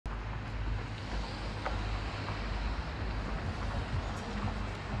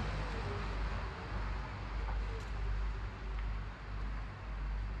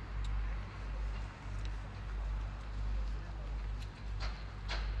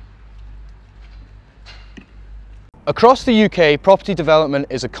Across the UK, property development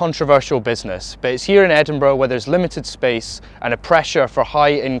is a controversial business, but it's here in Edinburgh where there's limited space and a pressure for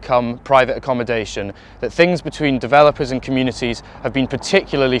high-income private accommodation that things between developers and communities have been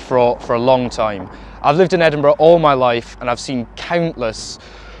particularly fraught for a long time. I've lived in Edinburgh all my life and I've seen countless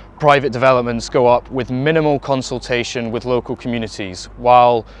private developments go up with minimal consultation with local communities,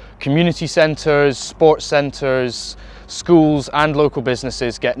 while community centres, sports centres, schools and local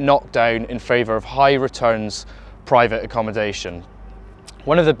businesses get knocked down in favour of high returns private accommodation.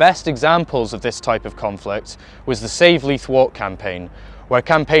 One of the best examples of this type of conflict was the Save Leith Walk campaign, where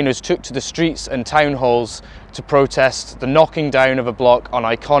campaigners took to the streets and town halls to protest the knocking down of a block on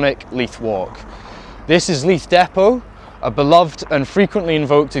iconic Leith Walk. This is Leith Depot, a beloved and frequently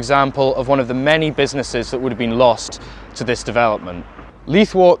invoked example of one of the many businesses that would have been lost to this development.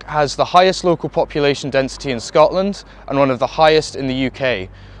 Leith Walk has the highest local population density in Scotland and one of the highest in the UK.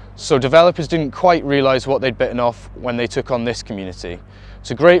 So developers didn't quite realise what they'd bitten off when they took on this community.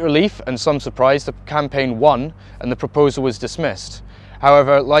 To great relief and some surprise, the campaign won and the proposal was dismissed.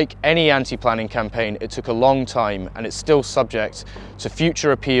 However, like any anti-planning campaign, it took a long time and it's still subject to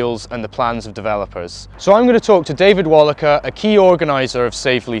future appeals and the plans of developers. So I'm going to talk to David Walliker, a key organiser of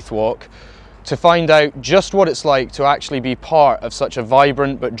Save Leith Walk, to find out just what it's like to actually be part of such a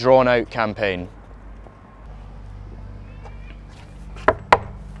vibrant but drawn-out campaign.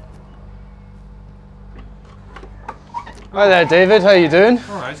 Hi there, David. How are you doing?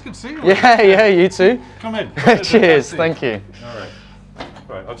 All right, it's good to see you. Yeah, you too. Come in. Cheers, thank you. All right.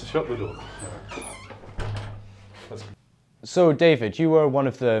 Right, I'll just shut the door. So, David, you were one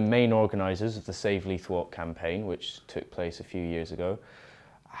of the main organisers of the Save Leith Walk campaign, which took place a few years ago.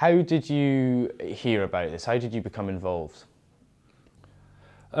 How did you hear about this? How did you become involved?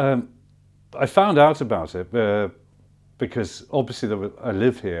 I found out about it because obviously I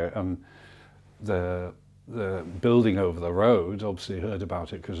live here and the building over the road, obviously heard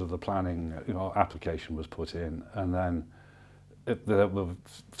about it because of the planning, application was put in, and then there were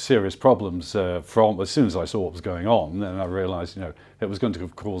serious problems from as soon as I saw what was going on. Then I realised, it was going to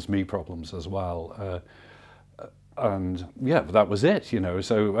cause me problems as well, and yeah, but that was it,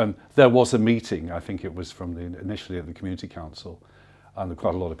 So there was a meeting. I think it was initially at the community council, and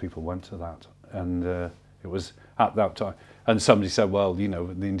quite a lot of people went to that, and it was at that time. And somebody said, well, we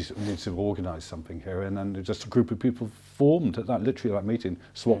need to organise something here. And then just a group of people formed at that meeting,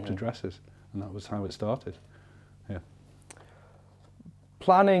 swapped addresses. And that was how it started. Yeah.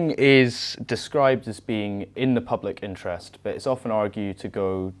 Planning is described as being in the public interest, but it's often argued to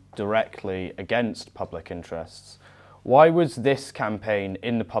go directly against public interests. Why was this campaign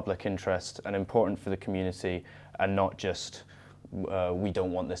in the public interest and important for the community and not just, we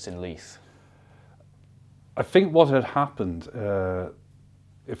don't want this in Leith? I think what had happened,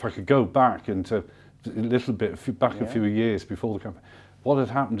 if I could go back into a little bit, a few years before the campaign, what had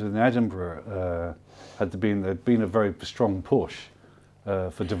happened in Edinburgh there'd been a very strong push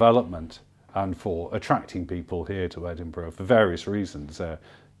for development and for attracting people here to Edinburgh for various reasons,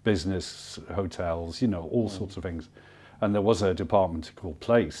 business, hotels, all sorts of things. And there was a department called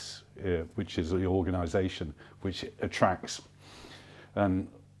Place, which is the organisation which attracts, and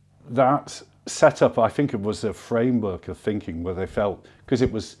that set up, I think it was a framework of thinking where they felt,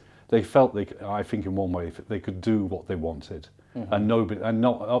 I think in one way, they could do what they wanted. And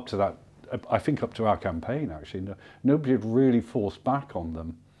not up to that, I think up to our campaign actually, nobody had really forced back on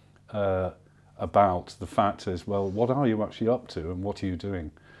them about the fact is, well, what are you actually up to and what are you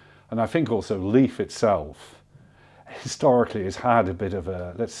doing? And I think also Leith itself, historically has had a bit of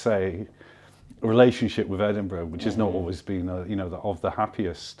a, let's say, relationship with Edinburgh, which has not always been, of the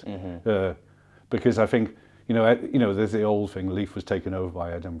happiest. Because I think, there's the old thing, Leith was taken over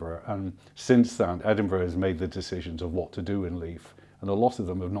by Edinburgh, and since then, Edinburgh has made the decisions of what to do in Leith, and a lot of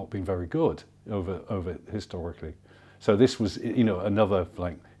them have not been very good over historically. So this was, another,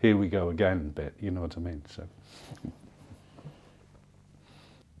 here we go again bit, you know what I mean? So.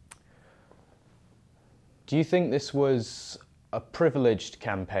 Do you think this was a privileged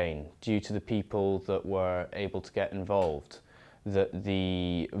campaign due to the people that were able to get involved? That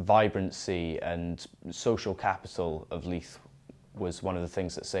the vibrancy and social capital of Leith was one of the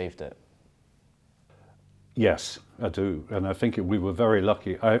things that saved it? Yes, I do. And I think we were very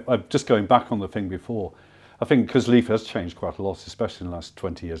lucky. I'm just going back on the thing before. I think because Leith has changed quite a lot, especially in the last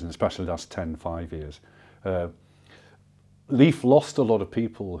 20 years and especially the last 5 years. Leith lost a lot of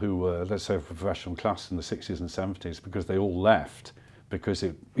people who were, let's say, professional class in the 60s and 70s because they all left because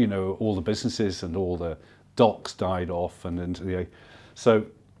all the businesses and all the docks died off and into the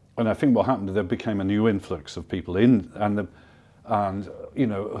and I think what happened, there became a new influx of people in, and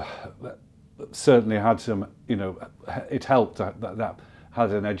certainly had some, you know, it helped that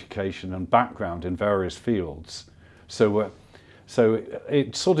had an education and background in various fields. So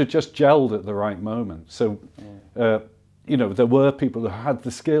it sort of just gelled at the right moment. So, you know, there were people who had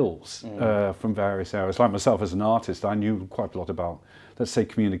the skills from various areas. Like myself as an artist, I knew quite a lot about, let's say,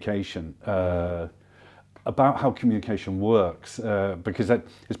 communication, about how communication works, because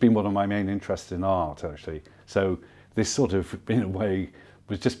it's been one of my main interests in art, actually. So this sort of, in a way,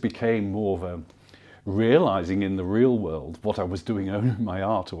 just became more of a realising in the real world what I was doing in my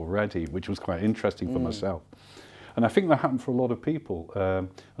art already, which was quite interesting for myself. And I think that happened for a lot of people.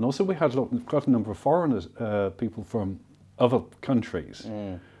 And also we had quite a number of foreigners, people from other countries,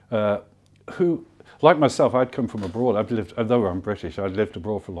 who, like myself, I'd come from abroad. I've lived, although I'm British, I'd lived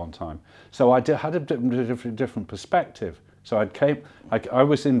abroad for a long time. So I had a different perspective. So I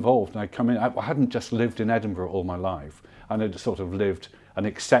was involved, and I'd come in. I hadn't just lived in Edinburgh all my life, and I'd sort of lived and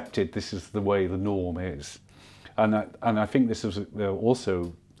accepted this is the way the norm is. And I think this was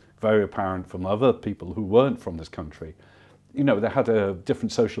also very apparent from other people who weren't from this country. You know, they had a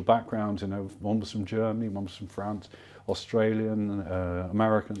different social background. You know, one was from Germany, one was from France, Australian,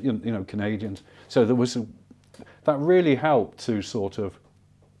 American, you know, Canadians. So there was that really helped to sort of.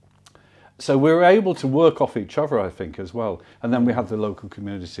 So we were able to work off each other, I think, as well. And then we had the local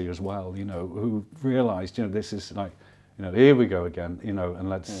community as well, you know, who realised, you know, this is like, you know, here we go again, you know, and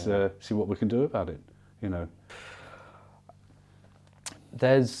let's see what we can do about it, you know.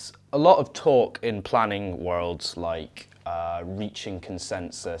 There's a lot of talk in planning worlds like reaching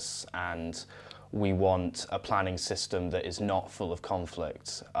consensus, and we want a planning system that is not full of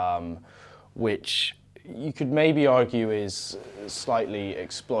conflict, which you could maybe argue is slightly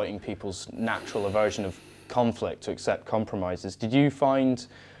exploiting people's natural aversion of conflict to accept compromises. Did you find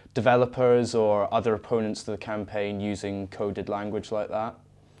developers or other opponents to the campaign using coded language like that?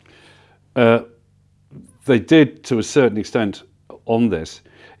 They did to a certain extent on this.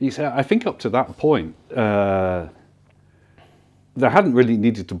 I think up to that point, they hadn't really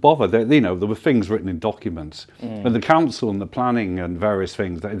needed to bother. You know, there were things written in documents. And the council and the planning and various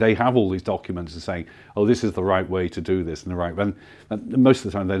things, they have all these documents and saying, oh, this is the right way to do this and the right. And most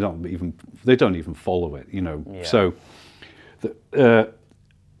of the time they don't even follow it. You know, so.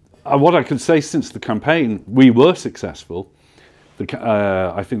 What I can say since the campaign, we were successful.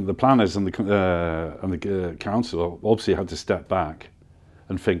 I think the planners and the council obviously had to step back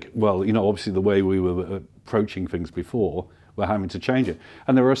and think, well, you know, obviously the way we were approaching things before, we're having to change it.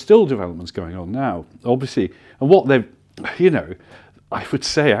 And there are still developments going on now, obviously. And what they've, you know, I would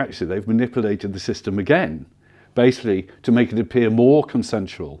say actually they've manipulated the system again, basically to make it appear more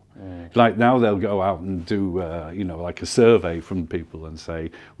consensual. Like now they'll go out and do, you know, like a survey from people and say,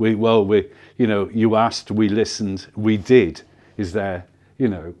 you know, you asked, we listened, we did. Is their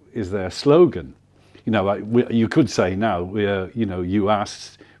slogan? You know, you could say now, you know, you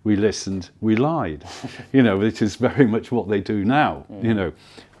asked, we listened, we lied. You know, which is very much what they do now. You know,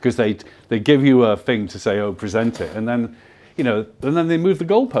 because they give you a thing to say, oh, present it, and then, you know, and then they move the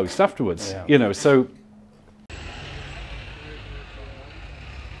goalpost afterwards. You know, so.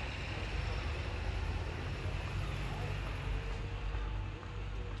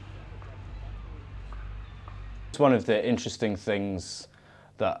 It's one of the interesting things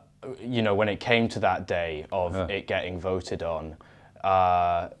that, you know, when it came to that day of it getting voted on,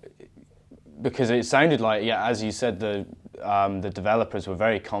 because it sounded like, as you said, the developers were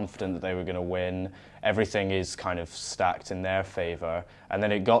very confident that they were going to win. Everything is kind of stacked in their favour. And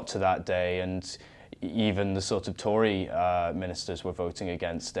then it got to that day, and even the sort of Tory ministers were voting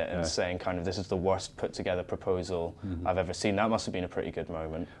against it and saying kind of, this is the worst put together proposal I've ever seen. That must have been a pretty good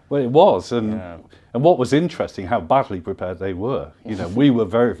moment. Well, it was, and what was interesting, how badly prepared they were. You know, we were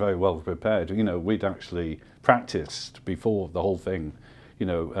very, very well prepared. You know, we'd actually practiced before the whole thing, you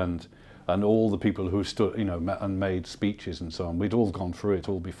know, and all the people who stood, you know, and made speeches and so on, we'd all gone through it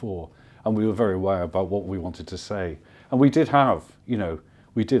all before, and we were very aware about what we wanted to say. And we did have, you know,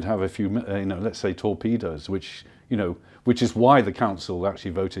 a few, you know, let's say torpedoes, which, you know, which is why the council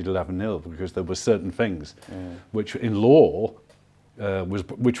actually voted 11-0, because there were certain things which in law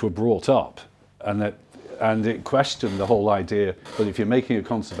which were brought up, and it questioned the whole idea that if you're making a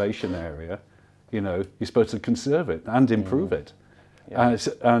conservation area, you know, you're supposed to conserve it and improve it,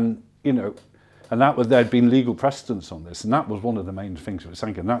 and you know, and there'd been legal precedents on this, and that was one of the main things it was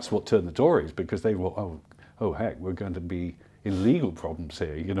saying, and that's what turned the Tories, because they were oh heck, we're going to be in legal problems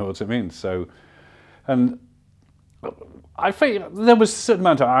here, you know what I mean? So, and I think there was a certain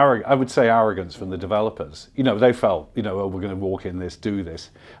amount of arrogance from the developers. You know, they felt, you know, oh, we're going to walk in this, do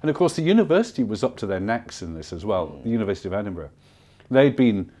this. And of course the university was up to their necks in this as well, the University of Edinburgh. They'd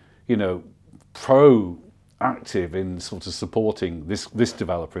been, you know, proactive in sort of supporting this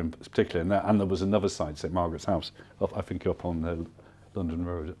developer in particular, and there was another site, St Margaret's House, I think up on the London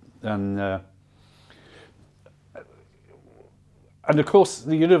Road, and of course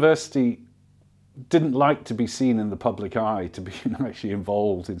the university didn't like to be seen in the public eye, to be actually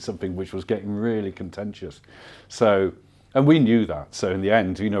involved in something which was getting really contentious. So, and we knew that. So in the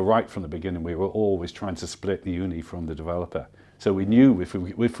end, you know, right from the beginning, we were always trying to split the uni from the developer. So we knew if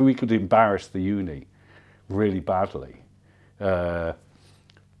we could embarrass the uni really badly, that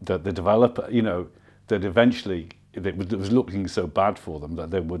the developer, you know, that eventually it was looking so bad for them that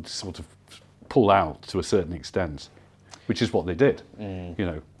they would sort of pull out to a certain extent, which is what they did, you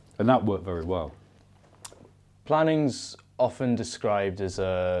know, and that worked very well. Planning's often described as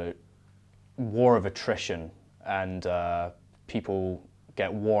a war of attrition, and people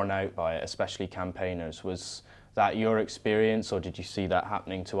get worn out by it, especially campaigners. Was that your experience, or did you see that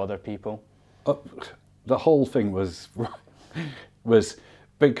happening to other people? The whole thing was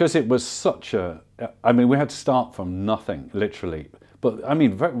because it was such a, I mean, we had to start from nothing, literally. But I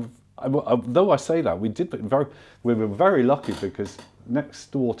mean, though I say that, we were very lucky, because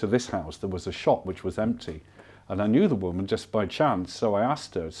next door to this house there was a shop which was empty, and I knew the woman just by chance, so I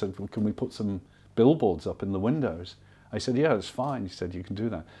asked her, said, can we put some billboards up in the windows? I said, yeah, that's fine. She said, you can do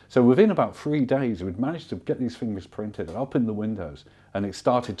that. So within about 3 days, we'd managed to get these things printed up in the windows, and it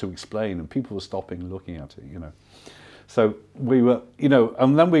started to explain, and people were stopping looking at it, you know. So we were, you know,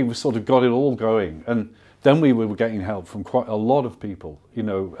 and then we sort of got it all going, and then we were getting help from quite a lot of people, you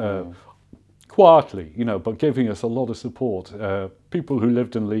know, quietly, you know, but giving us a lot of support. People who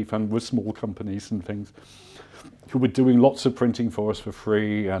lived in Leith and were small companies and things, who were doing lots of printing for us for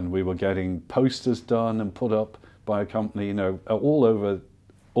free, and we were getting posters done and put up by a company, you know, all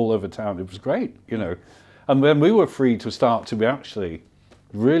over town. It was great, you know. And then we were free to start to actually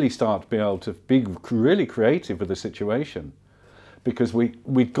really start to be able to be really creative with the situation, because we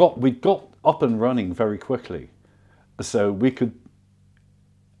got up and running very quickly. So we could,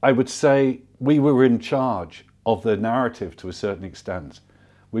 I would say, we were in charge of the narrative to a certain extent.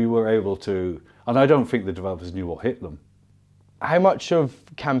 We were able to, and I don't think the developers knew what hit them. How much of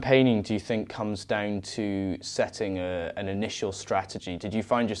campaigning do you think comes down to setting an initial strategy? Did you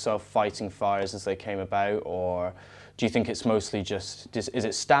find yourself fighting fires as they came about, or do you think it's mostly just, is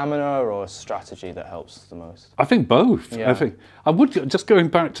it stamina or strategy that helps the most? I think both. Yeah. I think I would, just going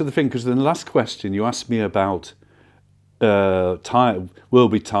back to the thing, because in the last question you asked me about tired, we'll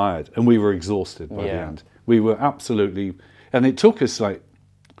be tired, and we were exhausted by the end. We were absolutely, and it took us, like,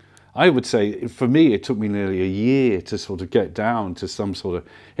 I would say, for me, it took me nearly a year to sort of get down to some sort of,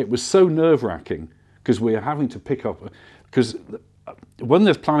 it was so nerve-wracking, because we were having to pick up, because when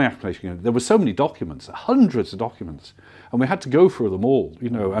there's planning application, there were so many documents, hundreds of documents, and we had to go through them all, you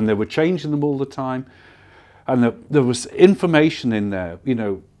know, and they were changing them all the time, and there was information in there, you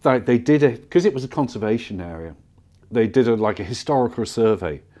know, like they did it, because it was a conservation area, they did like a historical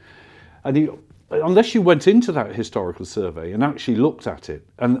survey, and unless you went into that historical survey and actually looked at it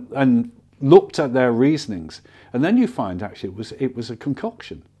and looked at their reasonings, and then you find actually it was a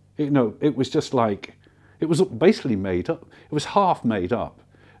concoction. You know, it was just like, it was basically made up. It was half made up,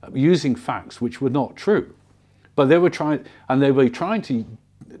 using facts which were not true. But they were trying to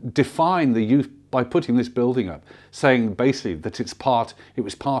define the use by putting this building up, saying basically that it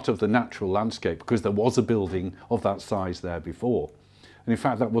was part of the natural landscape, because there was a building of that size there before. And in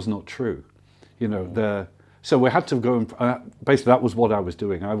fact, that was not true. You know, so we had to go and basically that was what I was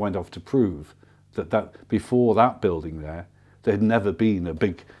doing. I went off to prove that before that building there had never been a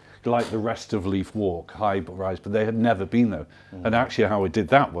big, like the rest of Leith Walk, high rise, but they had never been there. And actually how I did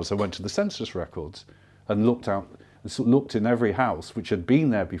that was I went to the census records and looked in every house which had been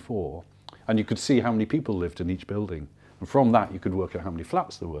there before, and you could see how many people lived in each building. And from that you could work out how many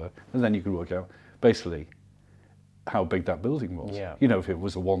flats there were, and then you could work out basically how big that building was. Yeah. You know, if it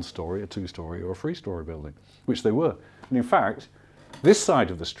was a 1-story, a 2-story, or a 3-story building, which they were. And in fact, this side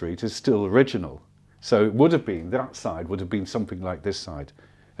of the street is still original. So it would have been, that side would have been something like this side.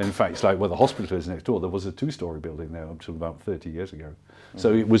 And in fact, it's like where the hospital is next door, there was a 2-story building there up to about 30 years ago.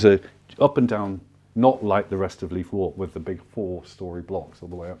 So it was a up and down, not like the rest of Leith Walk with the big 4-story blocks all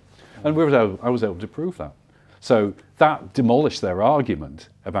the way up. And I was able to prove that. So that demolished their argument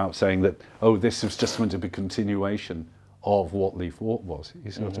about saying that, oh, this was just going to be a continuation of what Leith Walk was. You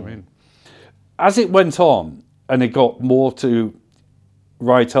see what I mean? As it went on, and it got more to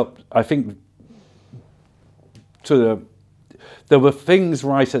right up, I think, there were things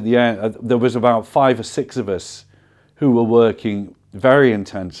right at the end. There was about 5 or 6 of us who were working very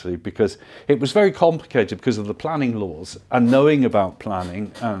intensely, because it was very complicated because of the planning laws and knowing about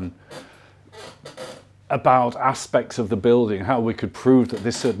planning and about aspects of the building, how we could prove that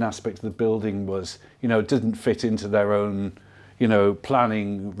this certain aspect of the building was, you know, didn't fit into their own, you know,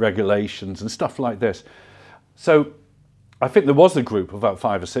 planning regulations and stuff like this. So I think there was a group of about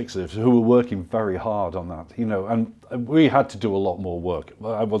 5 or 6 of us who were working very hard on that, you know, and we had to do a lot more work.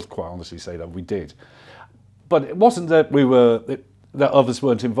 Well, I would quite honestly say that we did. But it wasn't that that others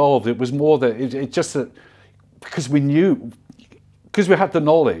weren't involved. It was more that it just that because we knew, because we had the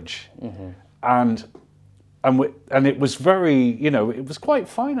knowledge, and it was very, you know, it was quite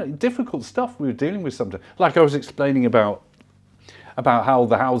fine, difficult stuff we were dealing with sometimes. Like I was explaining about how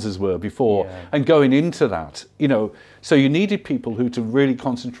the houses were before, and going into that, you know, so you needed people who to really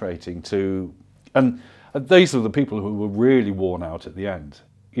concentrating to, and these are the people who were really worn out at the end,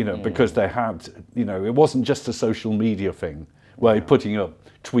 you know, because they had, you know, it wasn't just a social media thing where you're putting up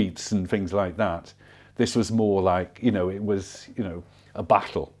tweets and things like that. This was more like, you know, it was, you know, a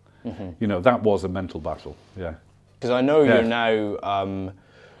battle. You know, that was a mental battle, Because I know you're now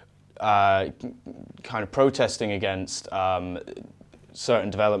kind of protesting against certain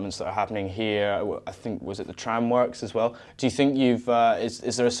developments that are happening here. I think, was it the tram works as well? Do you think you've,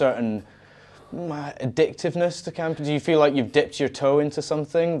 is there a certain addictiveness to camping? Do you feel like you've dipped your toe into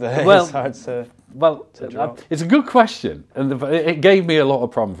something that is hard to... Well, it's a good question, and it gave me a lot of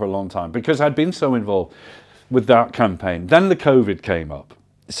problem for a long time because I'd been so involved with that campaign. Then the COVID came up,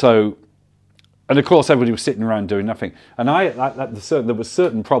 so, and of course everybody was sitting around doing nothing. And there were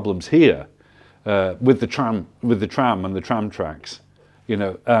certain problems here with the tram and the tram tracks, you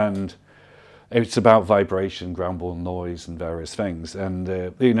know, and it's about vibration, ground-borne noise, and various things. And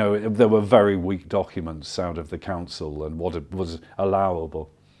you know, there were very weak documents out of the council and what was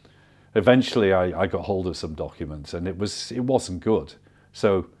allowable. Eventually, I got hold of some documents, and it wasn't good.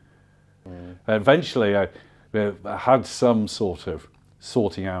 So eventually, I had some sort of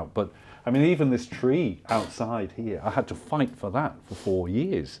sorting out. But I mean, even this tree outside here, I had to fight for that for 4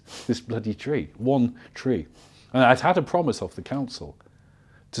 years. This bloody tree, one tree, and I'd had a promise off the council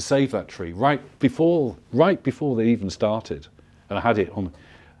to save that tree right before they even started, and I had it on,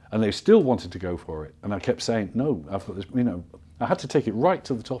 and they still wanted to go for it, and I kept saying no. I've got this, you know. I had to take it right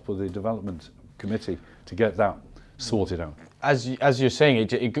to the top of the development committee to get that sorted out. As you're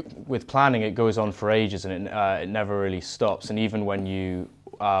saying, with planning, it goes on for ages, and it never really stops. And even when you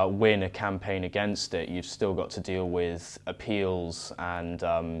win a campaign against it, you've still got to deal with appeals and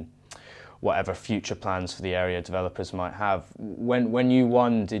whatever future plans for the area developers might have. When you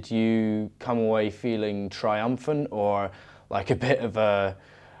won, did you come away feeling triumphant, or like a bit of a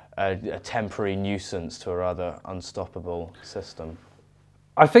temporary nuisance to a rather unstoppable system?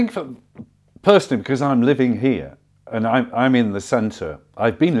 I think, personally, because I'm living here and I'm in the centre,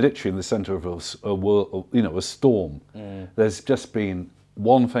 I've been literally in the centre of a storm. There's just been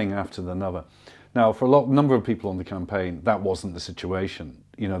one thing after another. Now, for a number of people on the campaign, that wasn't the situation.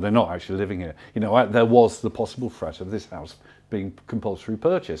 You know, they're not actually living here. You know, there was the possible threat of this house being compulsory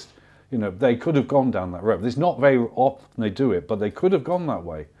purchased. You know, they could have gone down that road. It's not very often they do it, but they could have gone that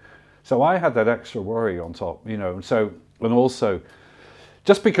way. So I had that extra worry on top, you know, and also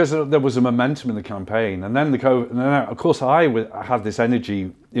just because there was a momentum in the campaign, and then of course I had this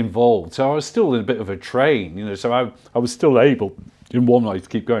energy involved, so I was still in a bit of a train, you know, so I was still able in one way to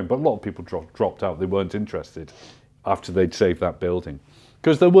keep going, but a lot of people dropped out. They weren't interested after they'd saved that building,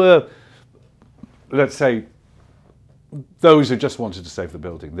 because there were, let's say, those who just wanted to save the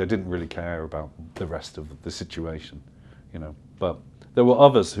building. They didn't really care about the rest of the situation, you know, but there were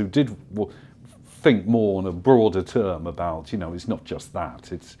others who did think more on a broader term about, you know, it's not just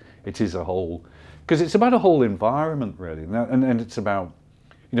that, it is a whole, because it's about a whole environment really, and it's about,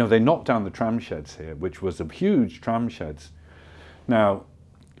 you know, they knocked down the tram sheds here, which was a huge tram sheds. Now,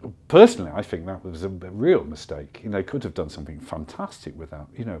 personally, I think that was a real mistake. You know, they could have done something fantastic with that.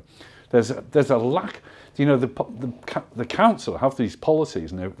 You know, there's a lack. You know, the council have these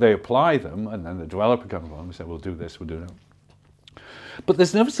policies, and they apply them, and then the developer comes along and say, "We'll do this, we'll do that." But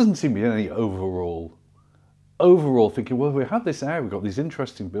there's never doesn't seem to be any overall thinking, well, we have this area, we've got these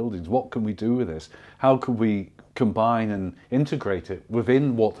interesting buildings, what can we do with this? How could we combine and integrate it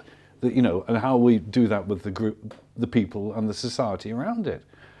within you know, and how we do that with the group, the people and the society around it?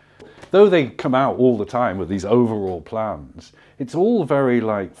 Though they come out all the time with these overall plans, it's all very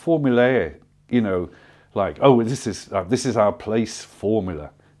like formulaic, you know, like, oh, this is our place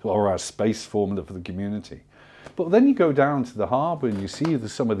formula, or our space formula for the community. But then you go down to the harbour and you see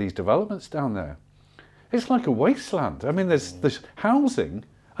some of these developments down there. It's like a wasteland. I mean, there's housing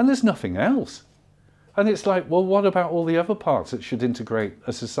and there's nothing else. And it's like, well, what about all the other parts that should integrate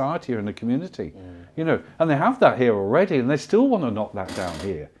a society and a community? You know, and they have that here already, and they still want to knock that down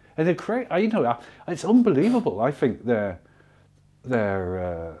here. And it's unbelievable. I think their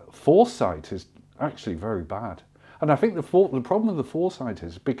foresight is actually very bad. And I think the problem with the foresight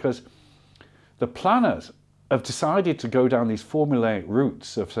is because the planners have decided to go down these formulaic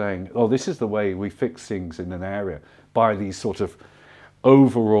routes of saying, oh, this is the way we fix things in an area, by these sort of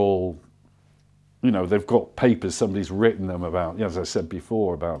overall, they've got papers, somebody's written them about, as I said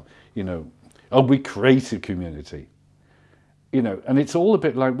before, about, oh, we create a community. And it's all a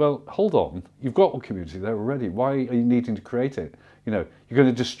bit like, well, hold on, you've got a community there already. Why are you needing to create it? You're going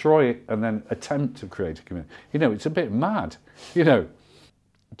to destroy it and then attempt to create a community. It's a bit mad, Do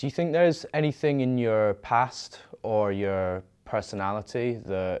you think there's anything in your past or your personality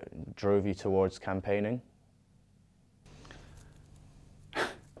that drove you towards campaigning?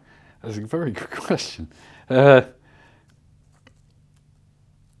 That's a very good question.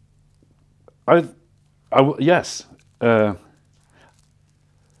 Yes.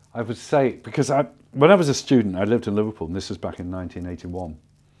 I would say, because when I was a student, I lived in Liverpool, and this was back in 1981,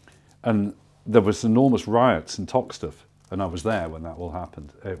 and there was enormous riots in Toxteth, and I was there when that all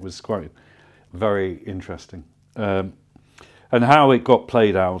happened. It was quite very interesting. And how it got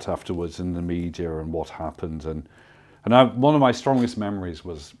played out afterwards in the media and what happened. And one of my strongest memories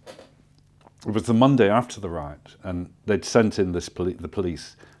was, it was the Monday after the riot, and they'd sent in the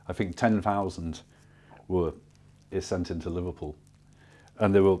police. I think 10,000 were sent into Liverpool.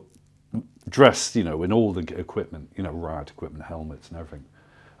 And they were dressed, in all the equipment, riot equipment, helmets and everything.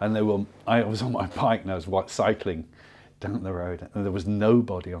 And I was on my bike and I was cycling down the road, and there was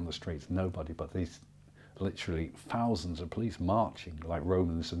nobody on the streets, nobody, but these literally thousands of police marching like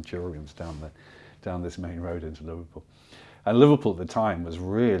Roman centurions down this main road into Liverpool. And Liverpool at the time was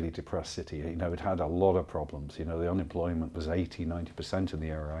really depressed city. It had a lot of problems. The unemployment was 80–90% in the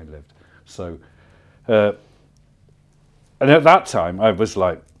area I lived. So, and at that time, I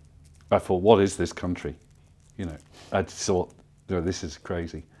thought, what is this country? I thought, this is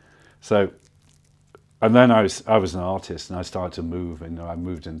crazy. So, and then I was an artist, and I started to move, and I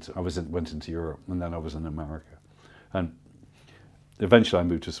went into Europe, and then I was in America, and eventually I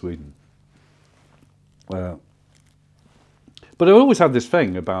moved to Sweden. But I always had this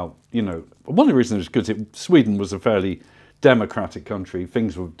thing about, one of the reasons was because Sweden was a fairly democratic country.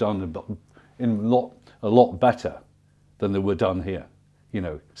 Things were done a lot better than they were done here,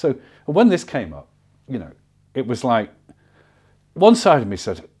 So when this came up, it was like, one side of me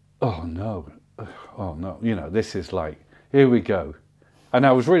said, oh no, this is like, here we go. And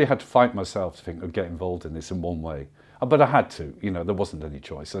I really had to fight myself to think of get involved in this in one way. But I had to, there wasn't any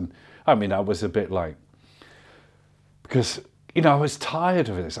choice. And I was a bit like, because, I was tired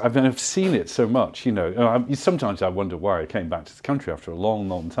of this. I've seen it so much, sometimes I wonder why I came back to the country after a long,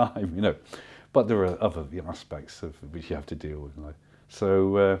 long time, But there are other aspects of which you have to deal with.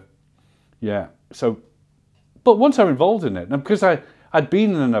 So, yeah. So, but once I'm involved in it, and because I'd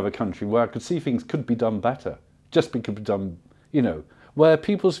been in another country where I could see things could be done better, just could be done, where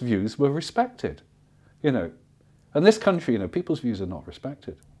people's views were respected, And this country, people's views are not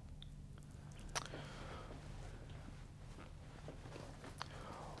respected.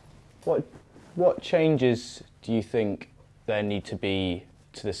 What changes do you think there need to be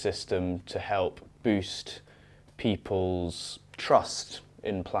to the system to help boost people's trust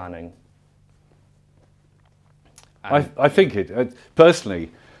in planning? I think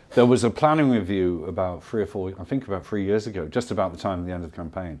personally, there was a planning review about 3 years ago, just about the time of the end of the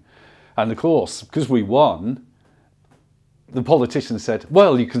campaign. And of course, because we won, the politicians said,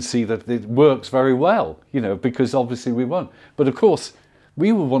 well, you can see that it works very well, because obviously we won. But of course,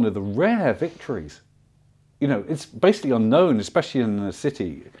 we were one of the rare victories. It's basically unknown, especially in a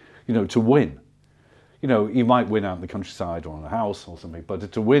city, to win. You might win out in the countryside or on a house or something,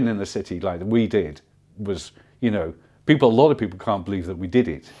 but to win in a city like we did was, a lot of people can't believe that we did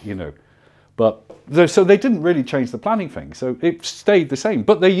it, But, so they didn't really change the planning thing, so it stayed the same.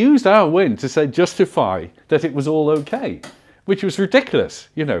 But they used our win to justify that it was all okay, which was ridiculous,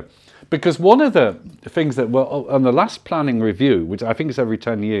 Because one of the things that were on the last planning review, which I think is every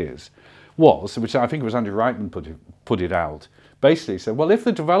 10 years, which I think it was Andrew Reitman put it out, basically said, well, if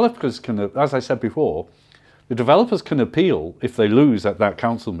the developers can, as I said before, the developers can appeal if they lose at that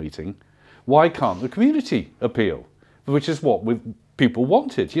council meeting, why can't the community appeal? Which is what people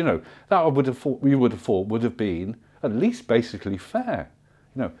wanted, That we would have thought would have been at least basically fair,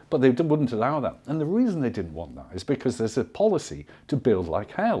 But they wouldn't allow that. And the reason they didn't want that is because there's a policy to build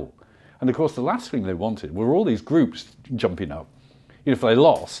like hell. And of course, the last thing they wanted were all these groups jumping up, if they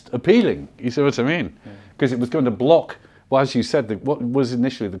lost, appealing. You see what I mean? Because it was going to block, well, as you said, what was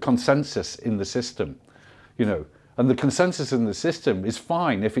initially the consensus in the system, And the consensus in the system is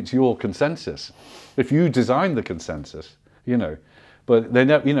fine if it's your consensus, if you design the consensus, you know. But they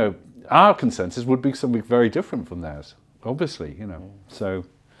know, you know, our consensus would be something very different from theirs, obviously, you know. So,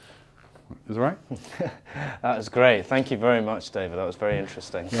 is that right? That was great. Thank you very much, David. That was very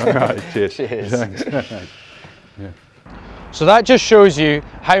interesting. All right, cheers. Cheers. Yeah. So that just shows you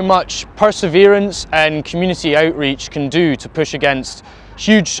how much perseverance and community outreach can do to push against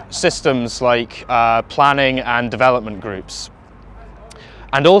huge systems like planning and development groups.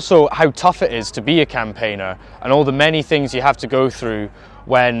 And also how tough it is to be a campaigner and all the many things you have to go through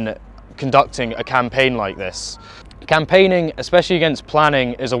when conducting a campaign like this. Campaigning, especially against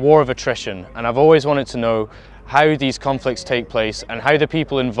planning, is a war of attrition, and I've always wanted to know how these conflicts take place and how the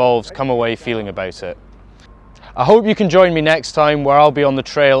people involved come away feeling about it. I hope you can join me next time where I'll be on the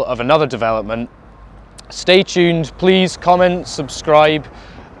trail of another development. Stay tuned, please comment, subscribe,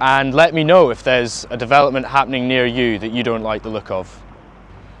 and let me know if there's a development happening near you that you don't like the look of.